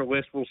Central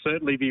West, will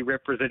certainly be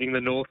representing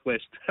the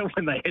Northwest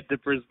when they head to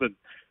Brisbane.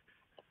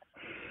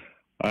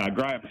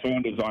 Graham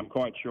Saunders, I'm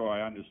quite sure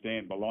I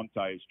understand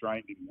Belmonte is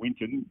trained in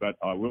Winton, but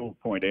I will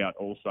point out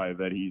also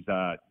that he's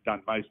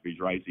done most of his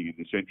racing in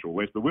the Central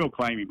West, but we'll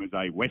claim him as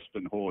a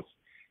Western horse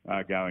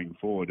going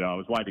forward. I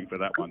was waiting for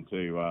that one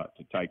to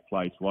take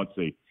place,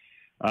 Watsy.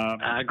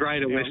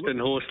 Greater Western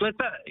horse.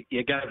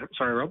 Go.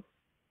 Sorry, Rob.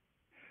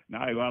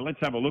 No, let's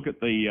have a look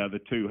at the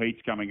two heats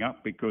coming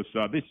up, because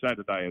this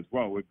Saturday as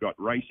well, we've got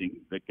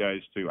racing that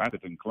goes to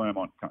Atherton,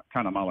 Clermont,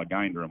 Cunnamulla,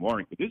 Gayndah and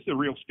Warwick. But this is a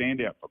real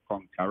standout for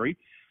Cloncurry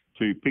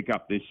to pick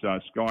up this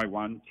Sky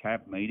One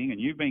tab meeting. And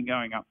you've been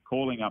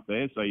calling up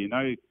there, so you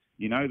know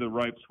the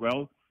ropes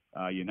well.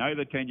 You know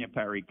the Tanya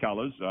Parry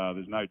colours.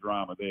 There's no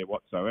drama there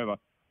whatsoever.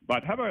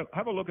 But have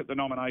a look at the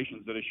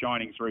nominations that are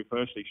shining through,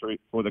 firstly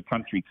for the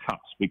Country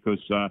Cups, because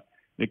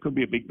there could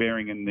be a big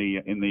bearing in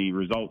the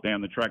result down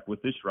the track with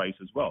this race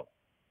as well.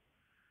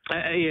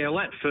 Well,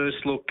 at first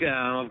look,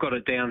 I've got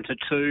it down to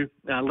 2.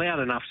 Loud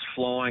Enough's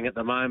flying at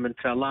the moment.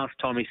 Last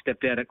time he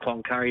stepped out at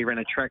Cloncurry, he ran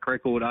a track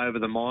record over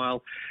the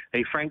mile.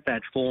 He franked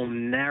that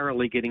form,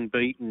 narrowly getting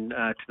beaten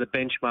to the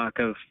benchmark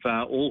of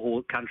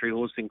all country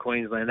horses in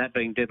Queensland, that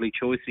being Deadly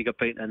Choice. He got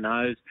beaten in the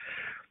nose.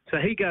 So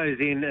he goes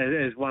in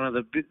as one of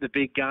the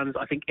big guns.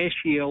 I think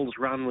Eshiel's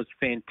run was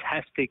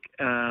fantastic.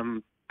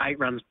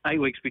 8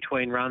 weeks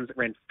between runs. It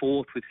ran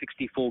 4th with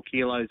 64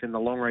 kilos in the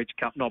Longreach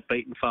Cup, not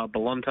beaten for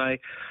Belmonte.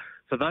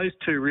 So those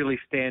two really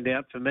stand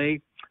out for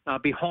me.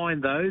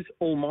 Behind those,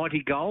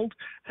 Almighty Gold,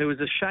 who was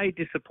a shade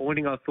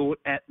disappointing, I thought,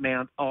 at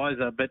Mount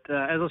Isa. But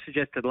as I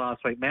suggested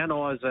last week, Mount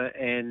Isa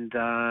and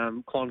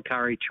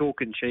Cloncurry,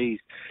 chalk and cheese,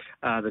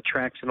 the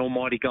tracks, and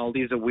Almighty Gold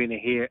is a winner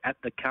here at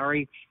the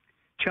Curry.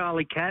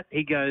 Charlie Cat,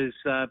 he goes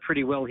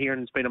pretty well here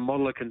and has been a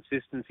model of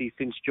consistency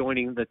since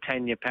joining the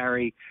Tanya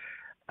Parry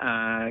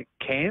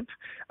camp.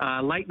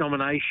 Late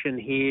nomination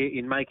here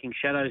in Making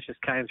Shadows just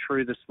came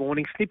through this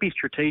morning. Snippy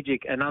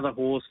Strategic, another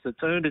horse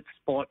that's earned its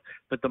spot,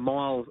 but the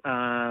mile's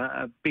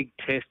a big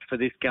test for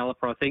this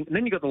galloper, I think. And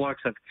then you've got the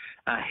likes of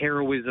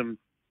Heroism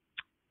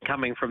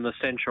coming from the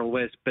Central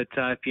West. But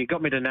if you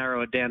got me to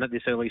narrow it down at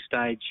this early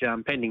stage,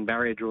 pending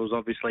barrier draws,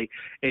 obviously,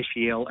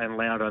 Eshiel and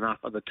Loud Enough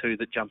are the two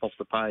that jump off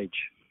the page.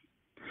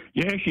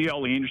 Yeah,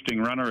 Eshiel, the interesting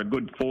runner, a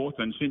good 4th,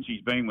 and since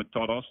he's been with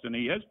Todd Austin,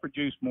 he has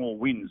produced more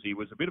wins. He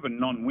was a bit of a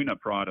non-winner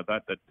prior to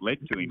that led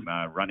to him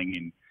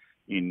running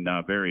in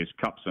various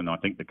cups, and I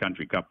think the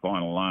Country Cup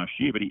final last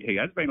year. But he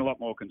has been a lot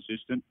more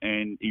consistent,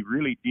 and he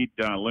really did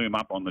loom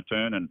up on the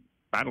turn and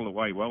battle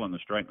away well in the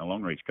straight and the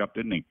Longreach Cup,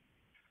 didn't he?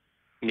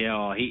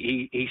 Yeah,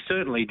 he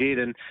certainly did,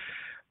 and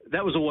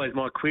that was always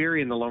my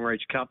query in the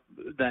Longreach Cup,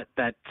 that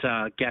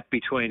gap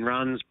between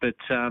runs. But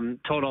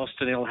Todd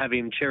Austin, he'll have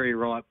him cherry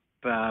ripe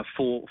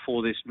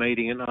for this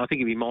meeting, and I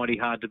think it'd be mighty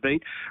hard to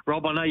beat.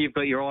 Rob, I know you've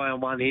got your eye on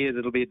one here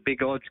that'll be a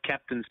big odds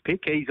captain's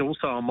pick. He's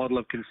also a model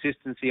of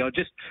consistency. I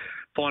just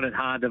find it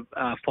hard to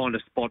find a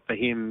spot for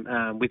him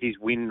with his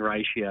win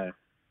ratio.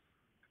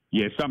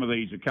 Yeah, some of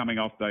these are coming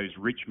off those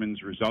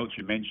Richmond's results.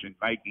 You mentioned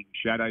Making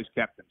Shadows.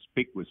 Captain's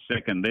pick was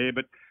second there,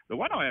 but the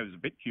one I was a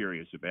bit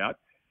curious about,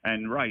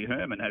 and Ray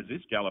Herman has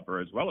this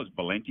galloper as well as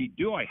Valenti,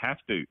 Do I Have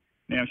To?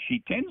 Now,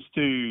 she tends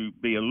to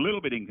be a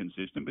little bit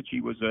inconsistent, but she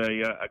was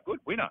a good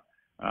winner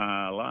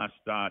last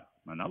start,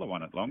 another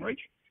one at Longreach.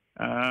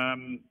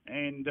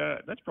 And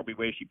that's probably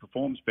where she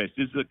performs best.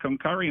 Is the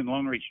Cloncurry and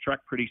Longreach track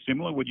pretty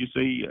similar? Would you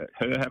see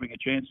her having a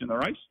chance in the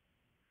race?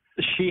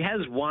 She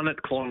has won at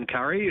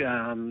Cloncurry.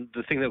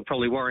 The thing that would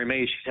probably worry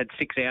me is she's had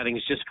 6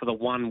 outings just for the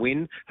 1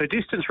 win. Her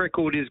distance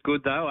record is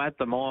good, though. At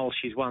the mile,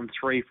 she's won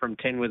 3 from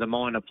 10 with a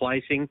minor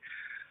placing.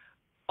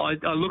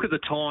 I look at the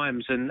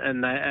times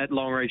and they, at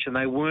Longreach, and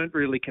they weren't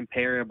really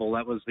comparable.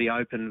 That was the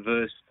Open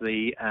versus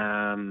the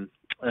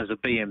as a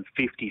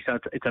BM50, so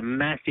it's a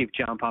massive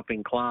jump up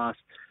in class.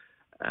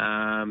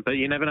 But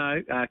you never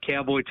know.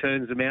 Cowboy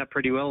turns them out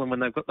pretty well, and when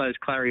they've got those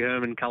Clary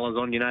Herman colours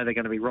on, you know they're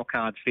going to be rock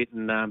hard fit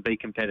and be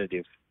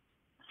competitive.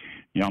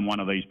 Yeah, I'm one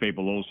of these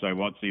people also,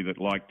 Watsy, that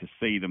like to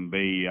see them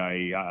be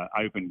a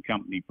open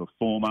company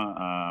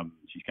performer.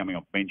 She's coming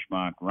off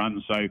benchmark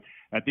runs. So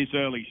at this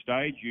early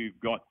stage, you've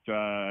got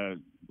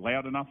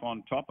Loud Enough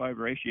on top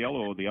over Eshiel,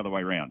 or the other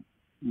way around?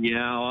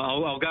 Yeah,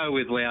 I'll go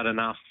with Loud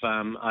Enough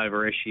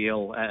over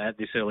Eshiel at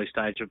this early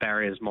stage. The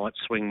barriers might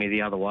swing me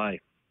the other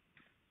way.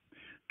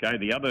 Okay,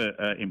 the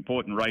other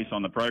important race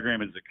on the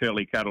program is the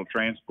Curly Cattle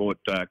Transport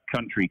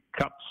Country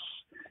Cups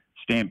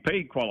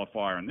Stampede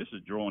qualifier, and this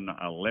has drawn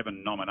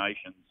 11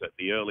 nominations at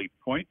the early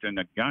point. And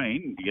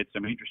again, you get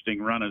some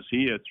interesting runners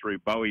here through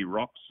Bowie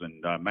Rocks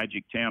and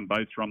Magic Town,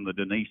 both from the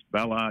Denise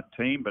Ballard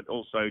team, but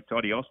also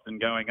Toddy Austin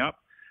going up.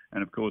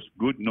 And of course,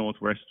 good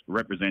Northwest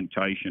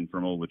representation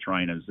from all the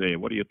trainers there.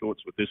 What are your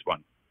thoughts with this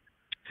one?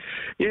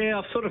 Yeah,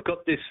 I've sort of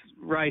got this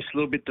race a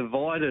little bit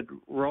divided,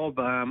 Rob.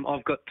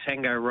 I've got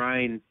Tango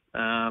Rain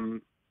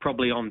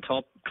probably on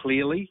top,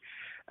 clearly.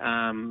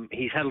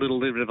 He's had a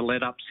little bit of a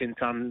let-up since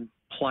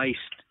unplaced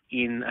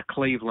in a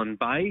Cleveland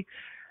Bay,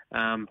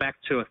 back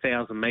to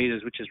 1,000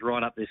 metres, which is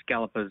right up this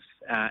galloper's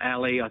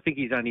alley. I think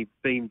he's only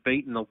been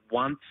beaten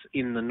once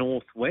in the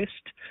Northwest.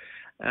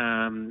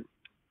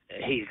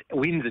 his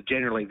wins are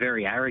generally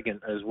very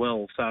arrogant as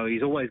well. So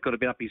he's always got a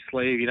bit up his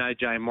sleeve. You know,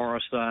 Jay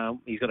Morris,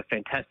 he's got a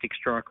fantastic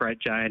strike rate,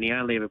 Jay, and he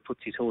only ever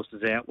puts his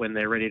horses out when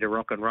they're ready to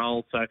rock and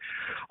roll. So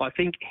I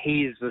think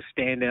he is the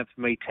standout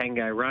for me,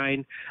 Tango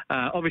Rain.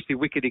 Obviously,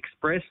 Wicked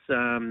Express,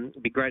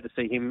 it'd be great to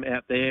see him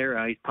out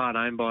there. He's part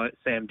owned by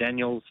Sam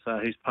Daniels,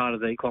 who's part of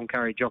the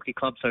Cloncurry Jockey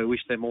Club, so we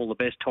wish them all the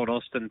best. Todd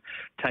Austin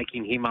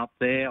taking him up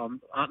there. I'm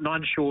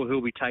not sure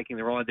who'll be taking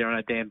the ride there. I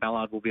know Dan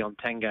Ballard will be on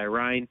Tango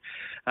Rain.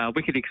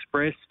 Wicked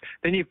Express.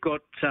 Then you've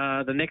got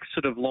the next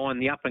sort of line,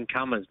 the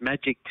up-and-comers,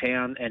 Magic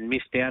Town and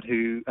Missed Out,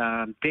 who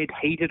dead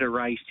heated a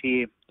race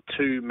here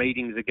 2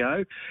 meetings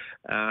ago,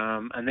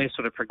 and they're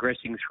sort of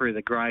progressing through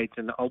the grades,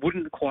 and I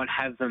wouldn't quite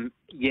have them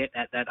yet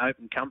at that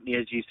open company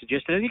as you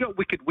suggested. And you've got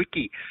Wicked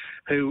Wiki,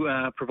 who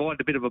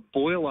provided a bit of a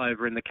boil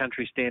over in the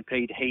Country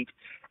Stampede heat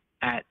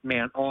at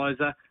Mount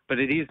Isa, but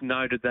it is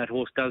noted that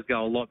horse does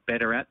go a lot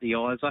better at the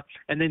Isa.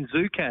 And then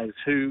Zukaz,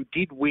 who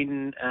did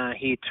win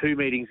here 2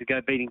 meetings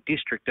ago, beating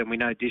District, and we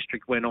know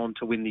District went on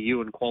to win the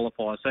Ewan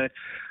qualifier. So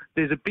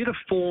there's a bit of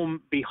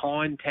form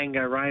behind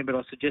Tango Rain, but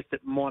I suggest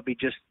it might be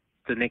just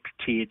the next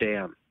tier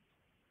down.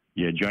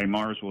 Yeah, Jay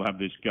Morris will have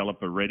this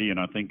galloper ready, and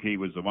I think he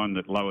was the one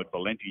that lowered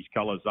Valenti's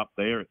colours up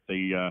there at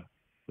the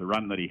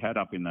run that he had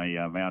up in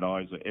the Mount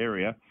Isa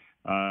area.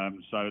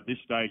 So at this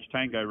stage,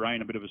 Tango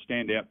Rain, a bit of a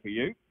standout for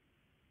you.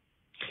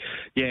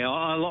 Yeah,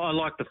 I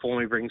like the form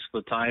he brings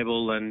to the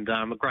table, and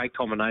a great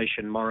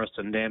combination, Morris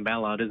and Dan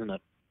Ballard, isn't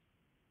it?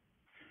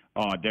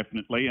 Oh,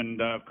 definitely.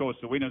 And, of course,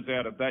 the winners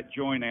out of that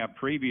join our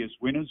previous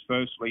winners.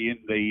 Firstly,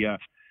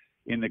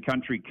 in the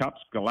Country Cups,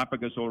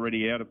 Galapagos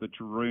already out of the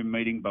Taroom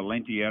meeting,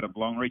 Valenti out of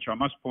Longreach. I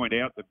must point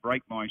out that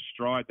Break My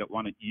Stride, that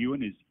won at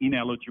Ewan, is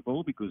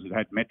ineligible because it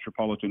had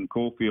Metropolitan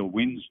Caulfield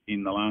wins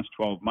in the last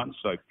 12 months.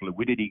 So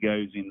Fluidity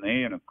goes in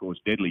there. And, of course,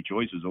 Deadly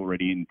Choice is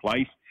already in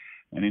place.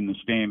 And in the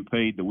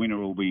Stampede, the winner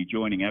will be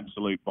joining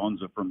Absolute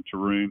Bonza from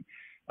Taroom.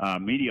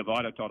 Media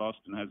Vita, Todd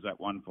Austin has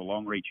that one for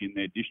Longreach in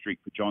their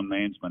district for John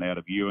Mansman out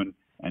of Ewan,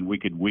 and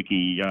Wicked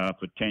Wiki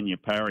for Tanya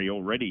Parry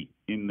already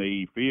in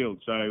the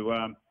field.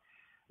 So,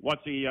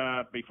 Watsy,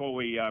 before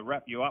we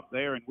wrap you up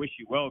there and wish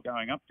you well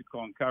going up to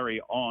Cloncurry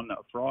on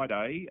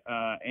Friday,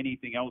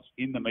 anything else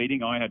in the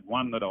meeting? I had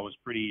one that I was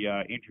pretty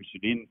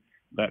interested in,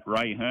 that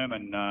Ray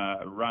Herman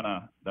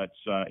runner that's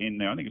in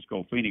there. I think it's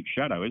called Phoenix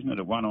Shadow, isn't it?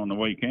 It won on the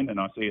weekend, and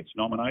I see it's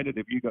nominated.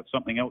 Have you got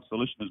something else the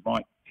listeners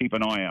might keep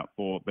an eye out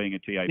for being a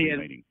TAB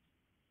meeting?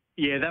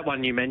 Yeah, that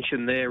one you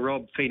mentioned there,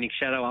 Rob, Phoenix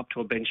Shadow up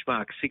to a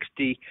benchmark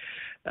 60.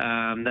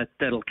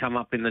 That'll come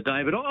up in the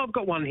day. But I've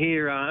got one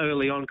here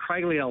early on.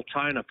 Craigley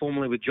Altona,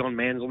 formerly with John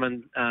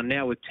Manselman,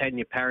 now with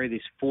Tanya Parry,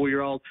 this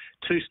 4-year-old.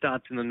 2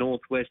 starts in the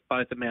Northwest,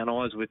 both at Mount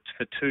Isa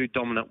for 2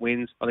 dominant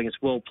wins. I think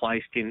it's well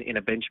placed in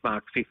a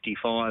benchmark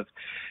 55.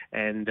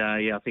 And,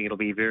 I think it'll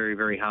be very,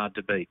 very hard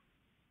to beat.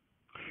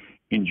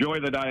 Enjoy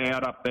the day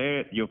out up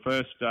there, your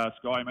first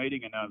Sky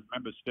meeting. And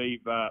remember,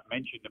 Steve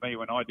mentioned to me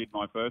when I did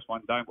my first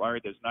one, don't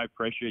worry, there's no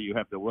pressure. You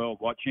have the world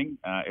watching,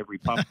 every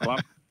pub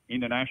club,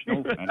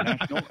 international and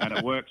national, and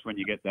it works when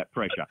you get that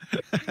pressure.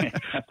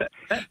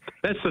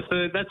 That's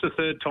the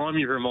third time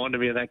you've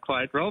reminded me of that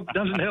quote, Rob.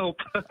 Doesn't help.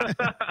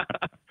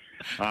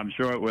 I'm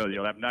sure it will.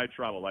 You'll have no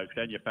trouble. Those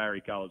Tanya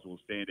Parry colours will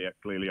stand out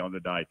clearly on the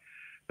day.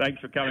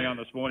 Thanks for coming on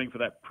this morning for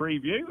that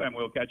preview, and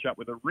we'll catch up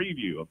with a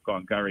review of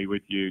Cloncurry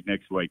with you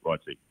next week,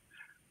 Watsy.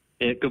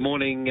 Yeah, good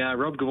morning,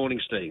 Rob. Good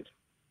morning, Steve.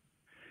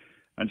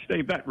 And,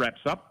 Steve, that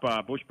wraps up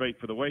Bush Beat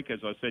for the week. As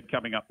I said,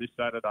 coming up this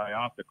Saturday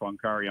after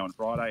Cloncurry on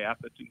Friday,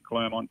 Atherton,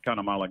 Clermont,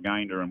 Cunnamulla,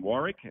 Gayndah and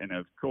Warwick. And,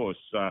 of course,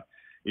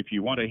 if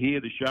you want to hear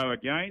the show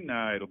again,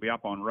 it'll be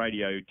up on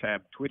Radio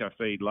Tab Twitter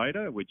feed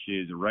later, which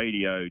is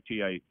Radio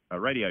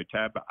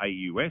Tab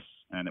AUS.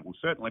 And it will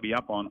certainly be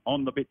up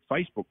on the Bit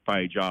Facebook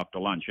page after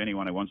lunch.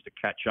 Anyone who wants to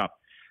catch up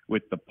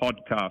with the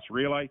podcast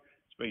relay.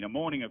 It's been a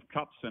morning of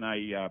cups and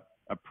a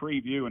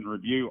preview and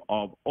review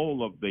of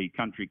all of the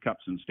Country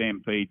Cups and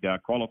Stampede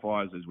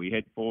qualifiers as we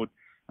head forward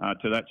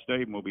to that,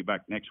 Steve. And we'll be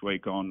back next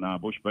week on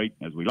Bush Beat,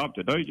 as we love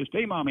to do. Just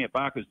email me at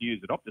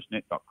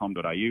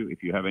barkersnews@optusnet.com.au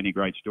if you have any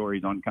great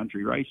stories on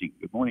country racing.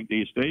 Good morning to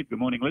you, Steve. Good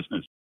morning,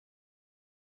 listeners.